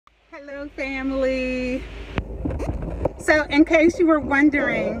Hello family. So in case you were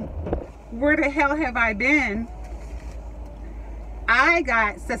wondering where the hell have I been, I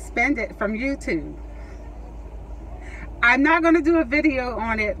got suspended from YouTube. I'm not going to do a video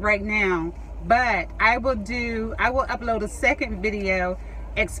on it right now, but I will upload a second video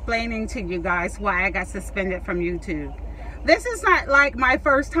explaining to you guys why I got suspended from YouTube. This is not like my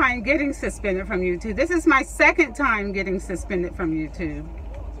first time getting suspended from YouTube. This is my second time getting suspended from YouTube.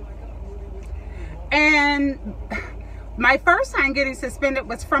 And my first time getting suspended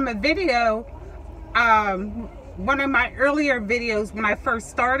was from a video, one of my earlier videos when I first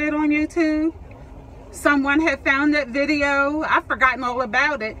started on YouTube. Someone had found that video, I've forgotten all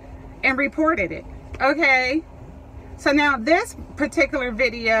about it, and reported it. Okay, so now this particular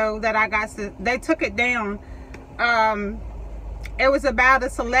video that I got, they took it down. It was about a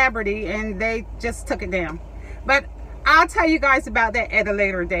celebrity and they just took it down. But I'll tell you guys about that at a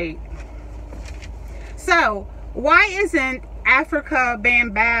later date. So, why isn't Africa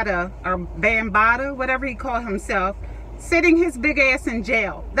Bambaataa, or Bambaataa, whatever he called himself, sitting his big ass in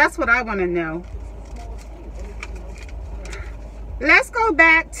jail? That's what I want to know. Let's go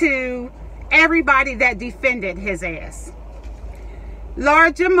back to everybody that defended his ass.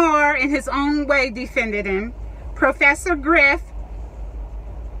 Lord Jamar, in his own way, defended him. Professor Griff,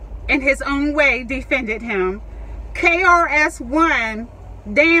 in his own way, defended him. KRS-One,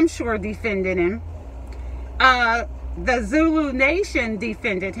 damn sure defended him. The Zulu Nation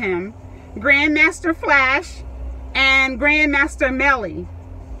defended him. Grandmaster Flash and Grandmaster Melly,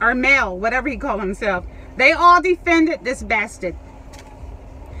 or Mel, whatever he called himself, they all defended this bastard.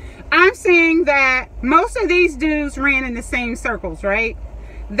 I'm saying that most of these dudes ran in the same circles, right?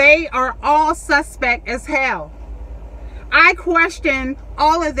 They are all suspect as hell. I question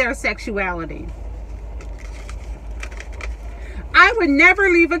all of their sexuality. I would never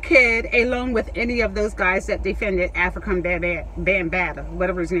leave a kid alone with any of those guys that defended African Bambaataa,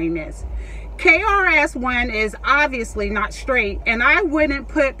 whatever his name is. KRS-One is obviously not straight, and I wouldn't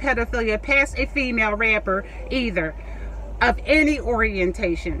put pedophilia past a female rapper either, of any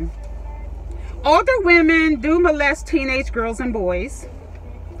orientation. Older women do molest teenage girls and boys.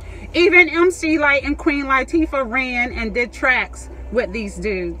 Even MC Lyte and Queen Latifah ran and did tracks with these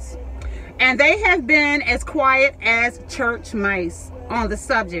dudes. And they have been as quiet as church mice on the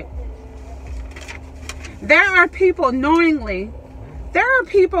subject. There are people knowingly, there are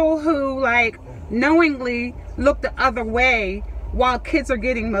people who like knowingly look the other way while kids are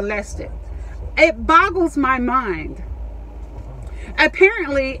getting molested. It boggles my mind.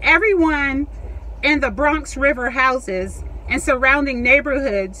 Apparently, everyone in the Bronx River houses and surrounding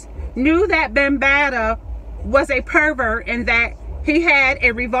neighborhoods knew that Bambaataa was a pervert and that he had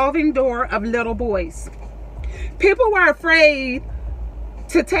a revolving door of little boys. People were afraid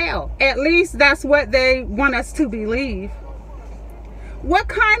to tell. At least that's what they want us to believe. What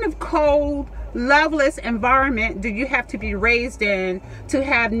kind of cold, loveless environment do you have to be raised in to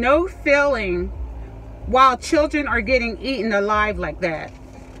have no feeling while children are getting eaten alive like that?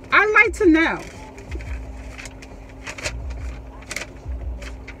 I'd like to know.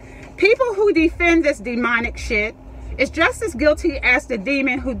 People who defend this demonic shit is just as guilty as the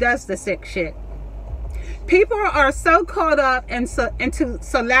demon who does the sick shit. People are so caught up into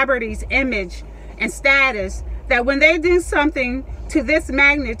celebrities' image and status that when they do something to this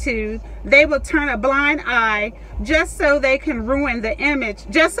magnitude, they will turn a blind eye just so they can ruin the image,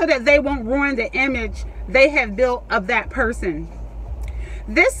 just so that they won't ruin the image they have built of that person.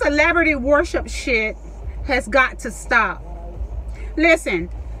 This celebrity worship shit has got to stop. Listen,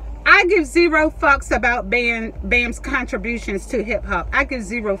 I give zero fucks about Bam's contributions to hip-hop. I give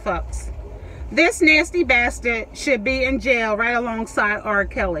zero fucks. This nasty bastard should be in jail right alongside R.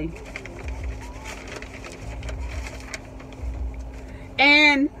 Kelly.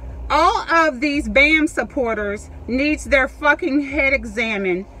 And all of these Bam supporters needs their fucking head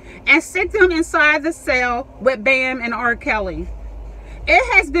examined and stick them inside the cell with Bam and R. Kelly.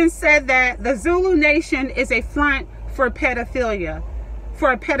 It has been said that the Zulu Nation is a front for pedophilia.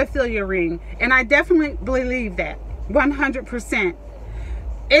 For a pedophilia ring, and I definitely believe that 100%.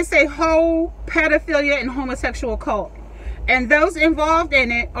 It's a whole pedophilia and homosexual cult, and those involved in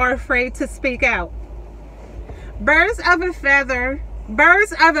it are afraid to speak out. Birds of a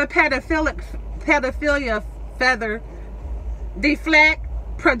pedophilia feather deflect,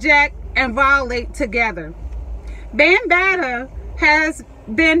 project, and violate together. Bambaataa has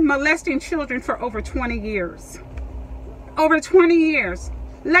been molesting children for over 20 years. Over 20 years.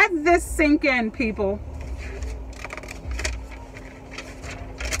 Let this sink in, people.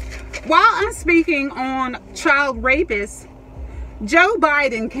 While I'm speaking on child rapists, Joe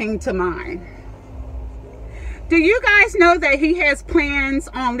Biden came to mind. Do you guys know that he has plans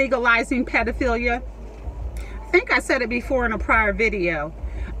on legalizing pedophilia? I think I said it before in a prior video.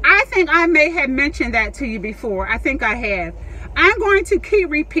 I think I may have mentioned that to you before. I think I have. I'm going to keep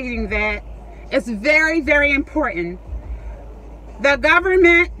repeating that. It's very, very important. The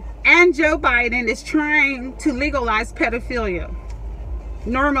government and Joe Biden is trying to legalize pedophilia.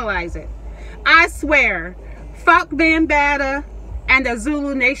 Normalize it. I swear, fuck Bambaataa and the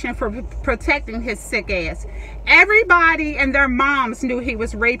Zulu Nation for protecting his sick ass. Everybody and their moms knew he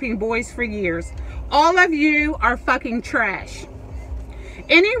was raping boys for years. All of you are fucking trash.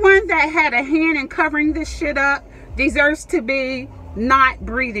 Anyone that had a hand in covering this shit up deserves to be not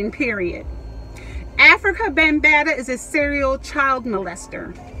breathing, period. Afrika Bambaataa is a serial child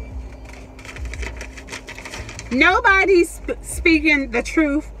molester. Nobody's speaking the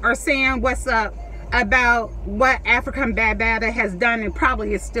truth or saying what's up about what Afrika Bambaataa has done and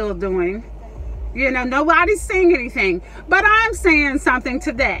probably is still doing. You know, nobody's saying anything. But I'm saying something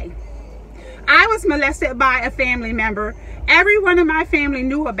today. I was molested by a family member. Everyone in my family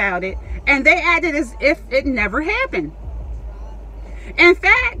knew about it, and they acted as if it never happened. In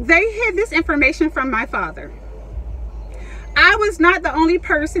fact, they hid this information from my father. I was not the only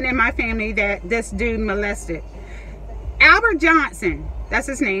person in my family that this dude molested. Albert Johnson, that's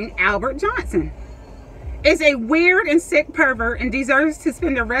his name, Albert Johnson, is a weird and sick pervert and deserves to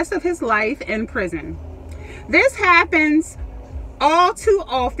spend the rest of his life in prison. This happens all too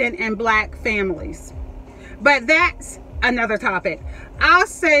often in black families. But that's another topic I'll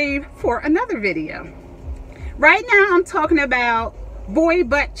save for another video. Right now I'm talking about boy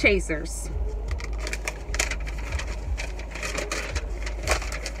butt chasers.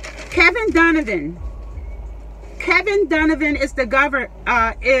 Kevin Donovan. Kevin Donovan is the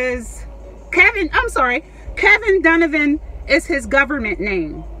Kevin Donovan is his government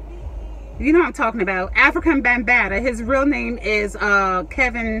name. You know what I'm talking about. Afrika Bambaataa. His real name is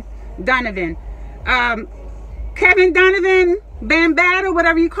Kevin Donovan. Kevin Donovan, Bambaataa,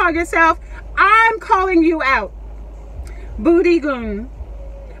 whatever you call yourself, I'm calling you out. Booty Goon.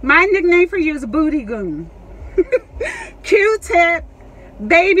 My nickname for you is Booty Goon. Q-Tip,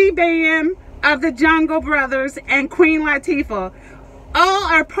 Baby Bam of the Jungle Brothers, and Queen Latifah all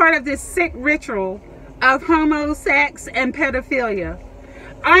are part of this sick ritual of homo sex and pedophilia.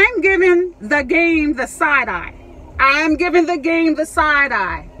 I'm giving the game the side eye. I'm giving the game the side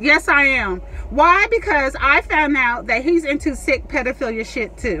eye. Yes, I am. Why? Because I found out that he's into sick pedophilia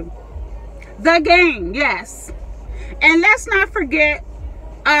shit too. The game, yes. And let's not forget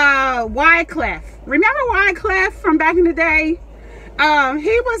Wyclef. Remember Wyclef from back in the day?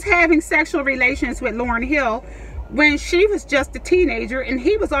 He was having sexual relations with Lauryn Hill when she was just a teenager and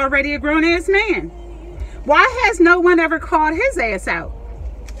he was already a grown-ass man. Why has no one ever called his ass out?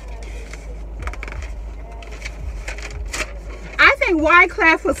 I think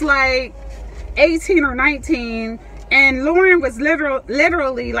Wyclef was like 18 or 19 and Lauryn was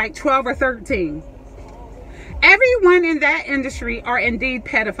literally like 12 or 13. Everyone in that industry are indeed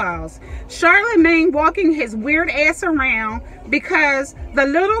pedophiles. Charlemagne walking his weird ass around because the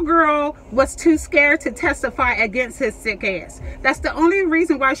little girl was too scared to testify against his sick ass. That's the only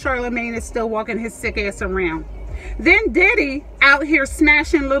reason why Charlemagne is still walking his sick ass around. Then Diddy out here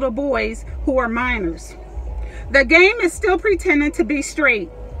smashing little boys who are minors. The game is still pretending to be straight.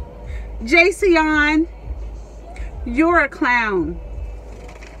 Jayceon, you're a clown.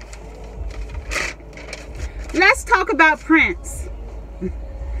 Let's talk about Prince.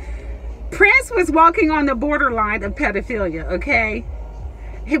 Prince was walking on the borderline of pedophilia, okay?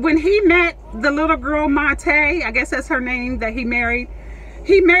 When he met the little girl Monte, I guess that's her name, that he married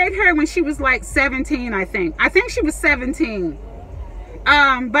her when she was like 17, I think. I think she was 17.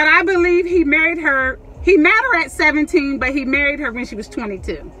 But I believe he married her. He met her at 17, but he married her when she was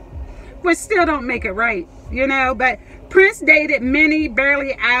 22. Which still don't make it right, you know? But Prince dated many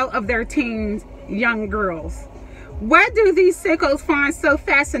barely out of their teens young girls. What do these sickos find so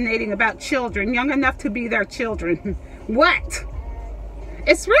fascinating about children young enough to be their children? What?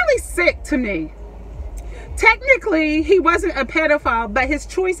 It's really sick to me. Technically, he wasn't a pedophile, but his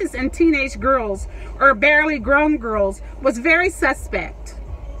choices in teenage girls or barely grown girls was very suspect.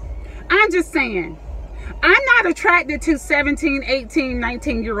 I'm just saying, I'm not attracted to 17, 18,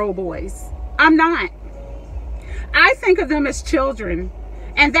 19-year-old boys. I'm not. I think of them as children.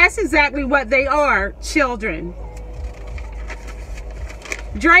 And that's exactly what they are, children.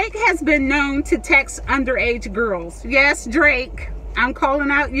 Drake has been known to text underage girls. Yes, Drake, I'm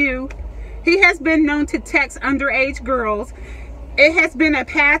calling out you. He has been known to text underage girls. It has been a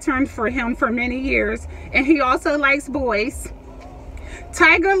pattern for him for many years. And he also likes boys.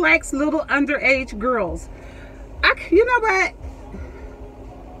 Tyga likes little underage girls. You know what?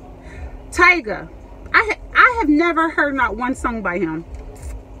 Tyga, I have never heard not one song by him.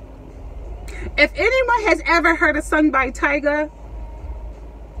 If anyone has ever heard a song by Tyga,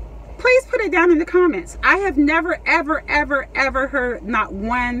 please put it down in the comments. I have never, ever, ever, ever heard not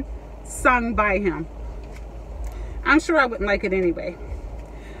one song by him. I'm sure I wouldn't like it anyway.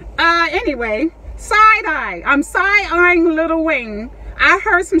 Anyway, side eye. I'm side-eyeing Lil Wayne. I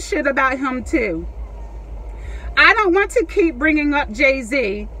heard some shit about him too. I don't want to keep bringing up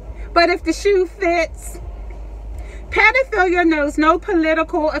Jay-Z, but if the shoe fits, pedophilia knows no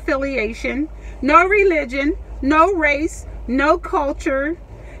political affiliation, no religion, no race, no culture,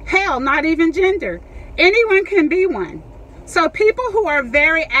 hell, not even gender. Anyone can be one. So people who are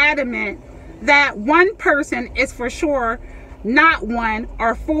very adamant that one person is for sure not one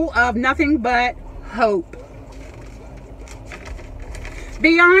are full of nothing but hope.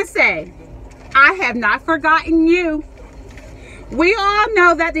 Beyonce, I have not forgotten you. We all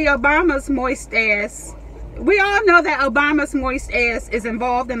know that Obama's moist ass is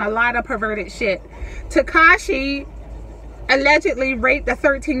involved in a lot of perverted shit. Tekashi allegedly raped a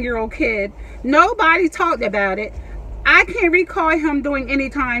 13-year-old kid. Nobody talked about it. I can't recall him doing any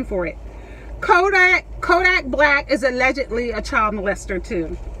time for it. Kodak Black is allegedly a child molester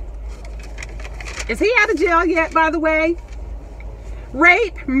too. Is he out of jail yet, by the way?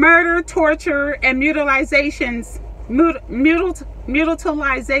 Rape, murder, torture, and mutilations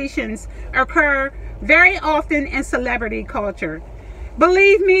occur very often in celebrity culture.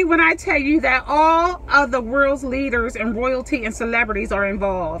 Believe me when I tell you that all of the world's leaders and royalty and celebrities are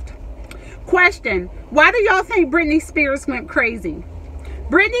involved. Question: why do y'all think Britney Spears went crazy?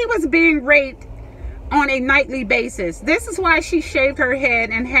 Britney was being raped on a nightly basis. This is why she shaved her head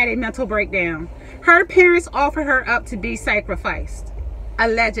and had a mental breakdown. Her parents offered her up to be sacrificed.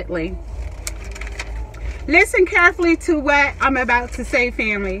 Allegedly. Listen carefully to what I'm about to say,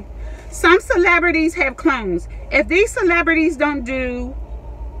 family. Some celebrities have clones. If these celebrities don't do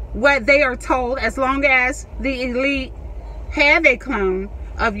what they are told, as long as the elite have a clone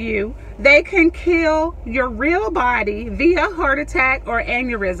of you, they can kill your real body via heart attack or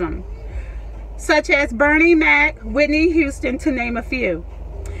aneurysm, such as Bernie Mac, Whitney Houston, to name a few.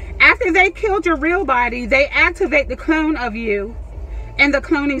 After they killed your real body, they activate the clone of you in the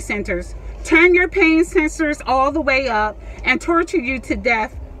cloning centers, turn your pain sensors all the way up, and torture you to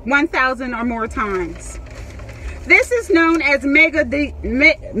death 1,000 or more times. This is known as mega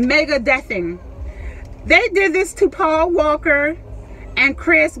deathing. They did this to Paul Walker and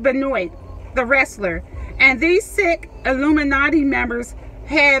Chris Benoit, the wrestler, and these sick Illuminati members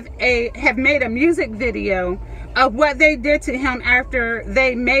have made a music video of what they did to him after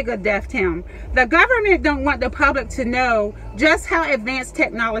they mega deathed him. The government don't want the public to know just how advanced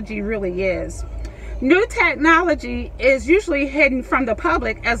technology really is. New technology is usually hidden from the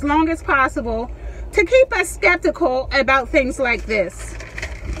public as long as possible to keep us skeptical about things like this.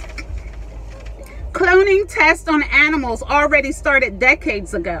 Cloning tests on animals already started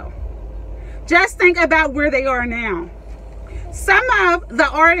decades ago. Just think about where they are now. Some of the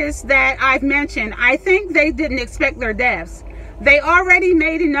artists that I've mentioned, I think they didn't expect their deaths. They already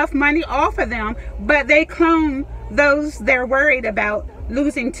made enough money off of them, but they clone those they're worried about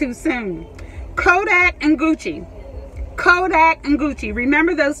losing too soon. Kodak and Gucci. Kodak and Gucci.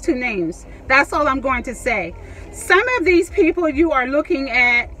 Remember those two names. That's all I'm going to say. Some of these people you are looking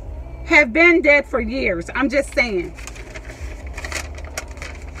at have been dead for years. I'm just saying.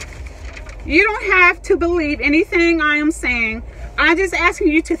 You don't have to believe anything I am saying. I'm just asking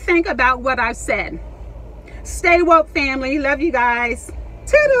you to think about what I've said. Stay woke, family. Love you guys.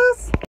 Toodles.